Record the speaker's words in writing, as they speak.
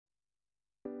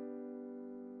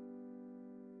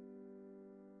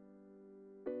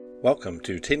Welcome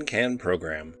to Tin Can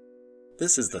Program.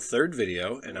 This is the third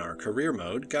video in our Career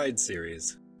Mode Guide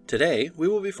series. Today, we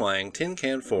will be flying Tin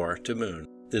Can 4 to Moon.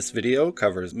 This video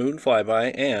covers Moon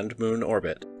flyby and Moon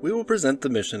orbit. We will present the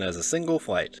mission as a single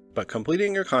flight, but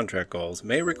completing your contract goals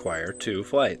may require 2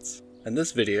 flights, and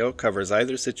this video covers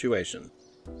either situation.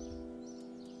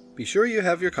 Be sure you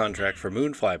have your contract for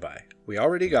Moon flyby. We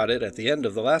already got it at the end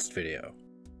of the last video.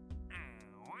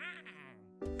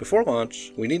 Before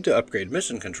launch, we need to upgrade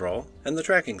mission control and the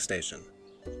tracking station.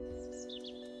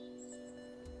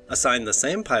 Assign the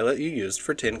same pilot you used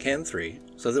for Tin Can 3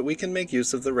 so that we can make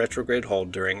use of the retrograde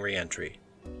hold during re-entry.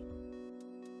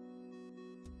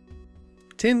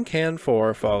 Tin Can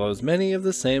 4 follows many of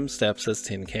the same steps as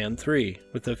Tin Can 3,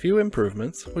 with a few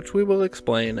improvements which we will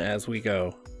explain as we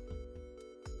go.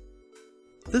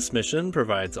 This mission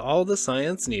provides all the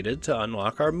science needed to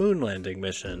unlock our Moon Landing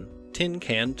mission, Tin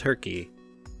Can Turkey.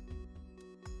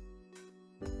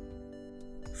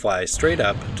 Fly straight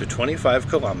up to 25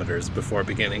 kilometers before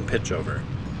beginning pitchover.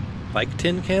 Like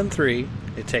Tin Can 3,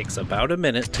 it takes about a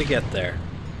minute to get there.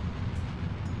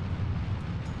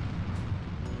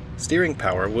 Steering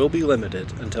power will be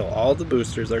limited until all the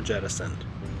boosters are jettisoned.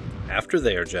 After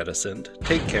they are jettisoned,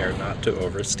 take care not to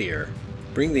oversteer.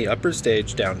 Bring the upper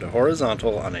stage down to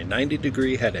horizontal on a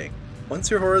 90-degree heading.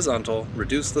 Once you're horizontal,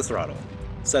 reduce the throttle.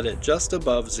 Set it just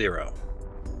above 0.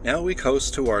 Now we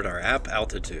coast toward our app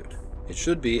altitude. It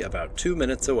should be about 2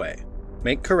 minutes away.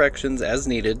 Make corrections as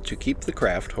needed to keep the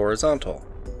craft horizontal.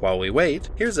 While we wait,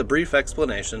 here's a brief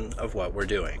explanation of what we're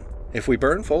doing. If we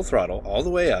burn full throttle all the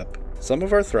way up, some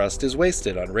of our thrust is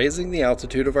wasted on raising the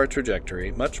altitude of our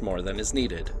trajectory much more than is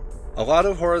needed. A lot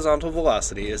of horizontal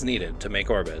velocity is needed to make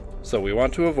orbit, so we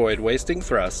want to avoid wasting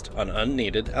thrust on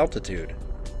unneeded altitude.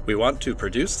 We want to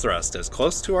produce thrust as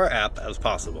close to our app as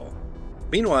possible.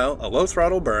 Meanwhile, a low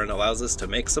throttle burn allows us to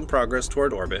make some progress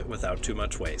toward orbit without too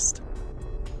much waste.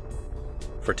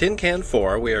 For Tin Can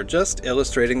 4, we are just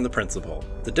illustrating the principle.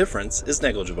 The difference is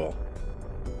negligible.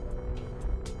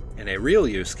 In a real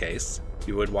use case,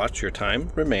 you would watch your time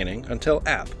remaining until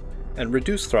app, and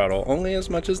reduce throttle only as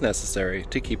much as necessary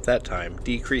to keep that time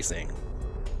decreasing.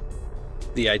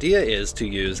 The idea is to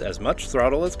use as much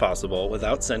throttle as possible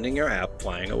without sending your app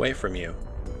flying away from you.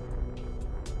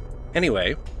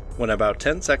 Anyway, when about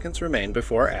 10 seconds remain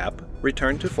before app,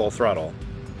 return to full throttle.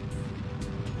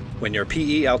 When your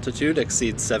PE altitude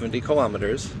exceeds 70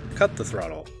 kilometers, cut the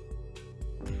throttle.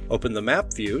 Open the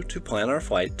map view to plan our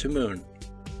flight to Moon.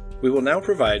 We will now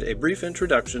provide a brief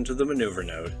introduction to the maneuver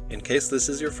node, in case this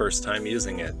is your first time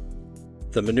using it.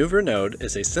 The maneuver node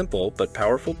is a simple but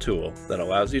powerful tool that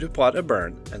allows you to plot a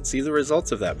burn and see the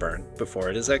results of that burn before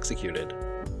it is executed.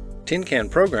 Tin Can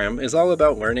Program is all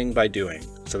about learning by doing,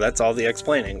 so that's all the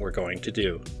explaining we're going to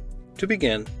do. To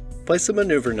begin, place a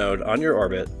maneuver node on your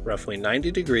orbit roughly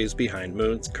 90 degrees behind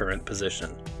Moon's current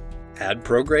position. Add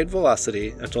prograde velocity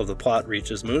until the plot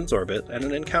reaches Moon's orbit and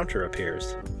an encounter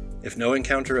appears. If no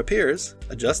encounter appears,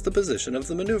 adjust the position of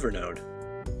the maneuver node.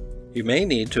 You may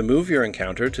need to move your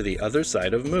encounter to the other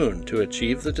side of Moon to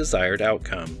achieve the desired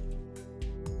outcome.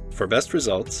 For best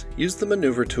results, use the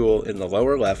maneuver tool in the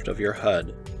lower left of your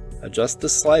HUD. Adjust the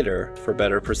slider for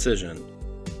better precision.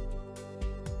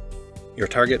 Your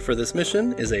target for this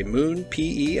mission is a Moon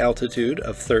PE altitude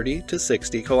of 30 to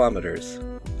 60 kilometers.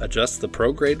 Adjust the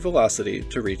prograde velocity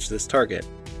to reach this target.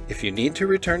 If you need to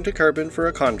return to Kerbal for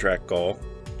a contract goal,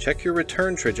 check your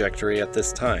return trajectory at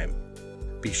this time.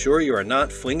 Be sure you are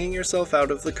not flinging yourself out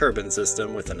of the Kerbal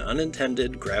system with an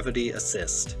unintended gravity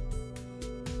assist.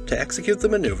 To execute the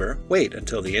maneuver, wait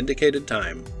until the indicated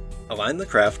time. Align the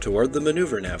craft toward the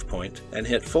maneuver nav point and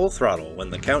hit full throttle when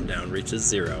the countdown reaches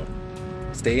 0.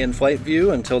 Stay in flight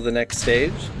view until the next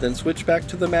stage, then switch back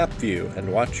to the map view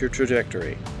and watch your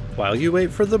trajectory. While you wait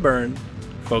for the burn,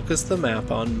 focus the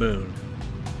map on Moon.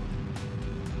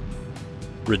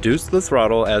 Reduce the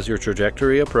throttle as your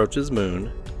trajectory approaches Moon,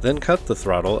 then cut the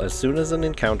throttle as soon as an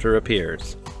encounter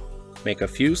appears. Make a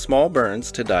few small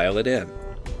burns to dial it in.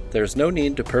 There's no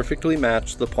need to perfectly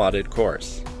match the plotted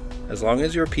course. As long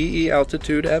as your PE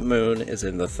altitude at Moon is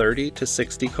in the 30 to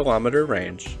 60 kilometer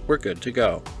range, we're good to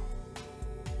go.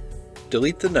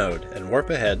 Delete the node and warp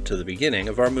ahead to the beginning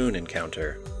of our Moon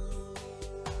encounter.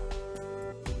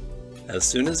 As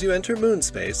soon as you enter Moon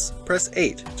space, press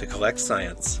 8 to collect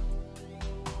science.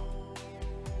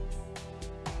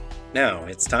 Now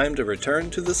it's time to return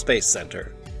to the Space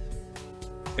Center.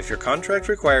 If your contract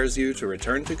requires you to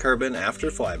return to Kerbal after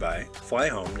flyby, fly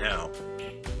home now.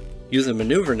 Use a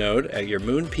maneuver node at your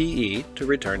Moon PE to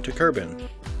return to Kerbal.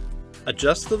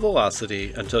 Adjust the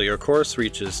velocity until your course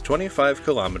reaches 25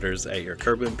 kilometers at your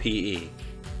Kerbal PE.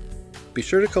 Be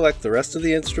sure to collect the rest of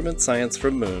the instrument science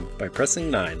from Moon by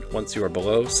pressing 9 once you are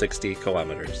below 60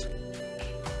 kilometers.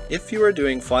 If you are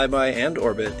doing flyby and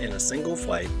orbit in a single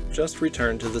flight, just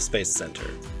return to the Space Center.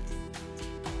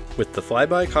 With the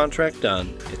flyby contract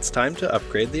done, it's time to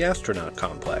upgrade the astronaut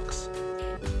complex.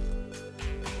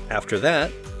 After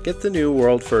that, get the new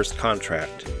World First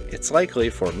contract. It's likely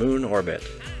for Moon orbit.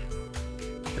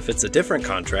 If it's a different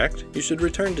contract, you should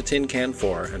return to Tin Can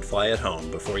 4 and fly it home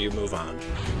before you move on.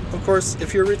 Of course,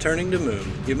 if you're returning to Moon,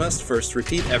 you must first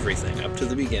repeat everything up to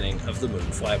the beginning of the Moon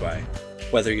flyby.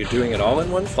 Whether you're doing it all in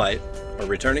one flight or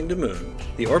returning to Moon,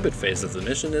 the orbit phase of the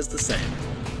mission is the same.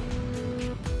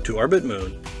 To orbit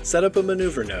Moon, set up a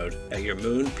maneuver node at your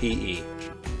Moon PE.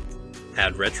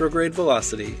 Add retrograde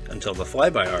velocity until the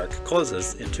flyby arc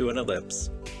closes into an ellipse.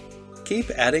 Keep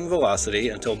adding velocity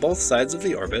until both sides of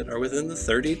the orbit are within the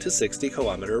 30 to 60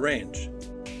 kilometer range.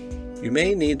 You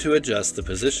may need to adjust the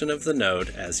position of the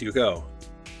node as you go.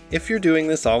 If you're doing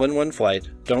this all in one flight,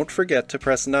 don't forget to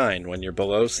press 9 when you're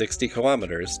below 60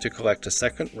 kilometers to collect a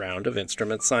second round of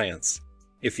instrument science.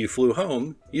 If you flew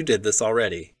home, you did this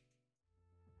already.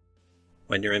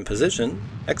 When you're in position,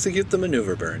 execute the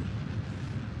maneuver burn.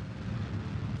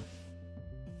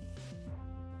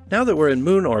 Now that we're in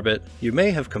Moon orbit, you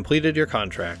may have completed your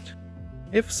contract.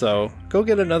 If so, go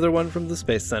get another one from the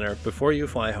Space Center before you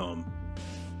fly home.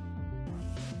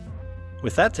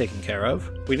 With that taken care of,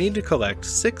 we need to collect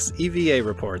 6 EVA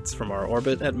reports from our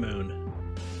orbit at Moon.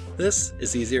 This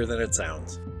is easier than it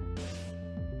sounds.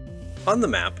 On the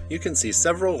map, you can see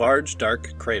several large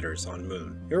dark craters on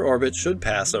Moon. Your orbit should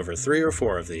pass over 3 or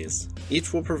 4 of these.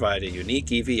 Each will provide a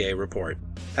unique EVA report.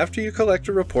 After you collect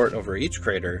a report over each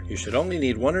crater, you should only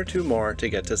need 1 or 2 more to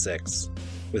get to 6.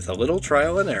 With a little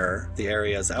trial and error, the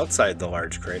areas outside the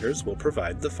large craters will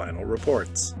provide the final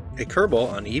reports. A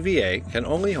Kerbal on EVA can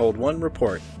only hold 1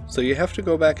 report, so you have to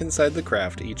go back inside the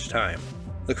craft each time.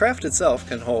 The craft itself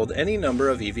can hold any number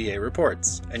of EVA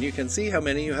reports, and you can see how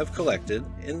many you have collected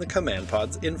in the command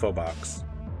pod's info box.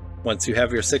 Once you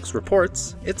have your 6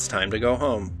 reports, it's time to go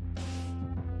home.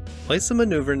 Place a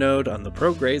maneuver node on the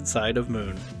prograde side of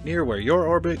Moon, near where your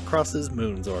orbit crosses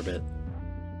Moon's orbit.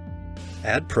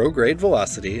 Add prograde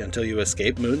velocity until you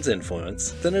escape Moon's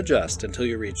influence, then adjust until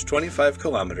you reach 25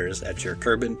 kilometers at your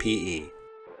Kerbal PE.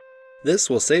 This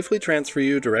will safely transfer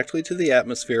you directly to the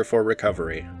atmosphere for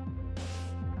recovery.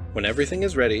 When everything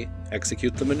is ready,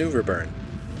 execute the maneuver burn.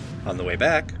 On the way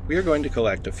back, we are going to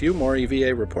collect a few more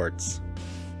EVA reports.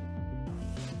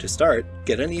 To start,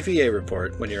 get an EVA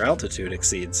report when your altitude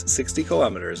exceeds 60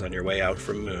 kilometers on your way out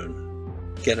from Moon.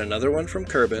 Get another one from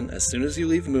Kerbal as soon as you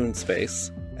leave Moon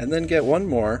space, and then get one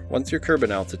more once your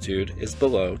Kerbal altitude is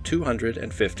below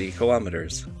 250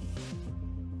 kilometers.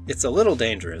 It's a little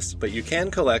dangerous, but you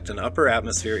can collect an upper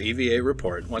atmosphere EVA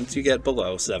report once you get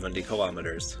below 70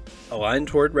 kilometers. Align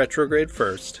toward retrograde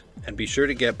first, and be sure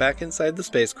to get back inside the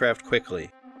spacecraft quickly.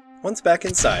 Once back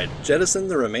inside, jettison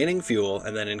the remaining fuel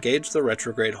and then engage the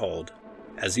retrograde hold.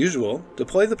 As usual,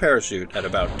 deploy the parachute at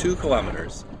about 2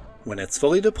 kilometers. When it's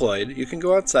fully deployed, you can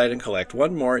go outside and collect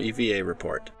 1 more EVA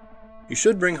report. You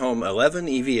should bring home 11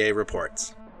 EVA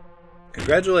reports.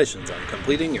 Congratulations on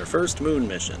completing your first Moon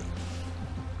mission.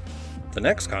 The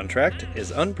next contract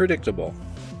is unpredictable.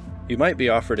 You might be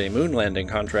offered a Moon landing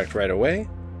contract right away,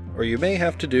 or you may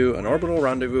have to do an orbital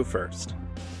rendezvous first.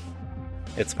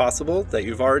 It's possible that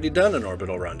you've already done an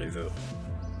orbital rendezvous.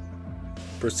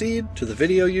 Proceed to the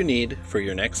video you need for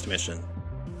your next mission.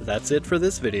 That's it for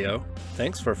this video.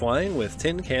 Thanks for flying with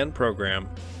Tin Can Program.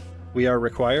 We are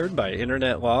required by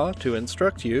internet law to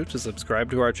instruct you to subscribe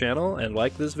to our channel and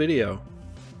like this video.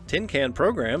 Tin Can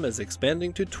Program is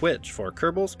expanding to Twitch for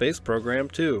Kerbal Space Program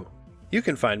 2. You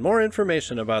can find more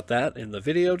information about that in the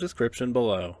video description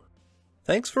below.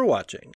 Thanks for watching.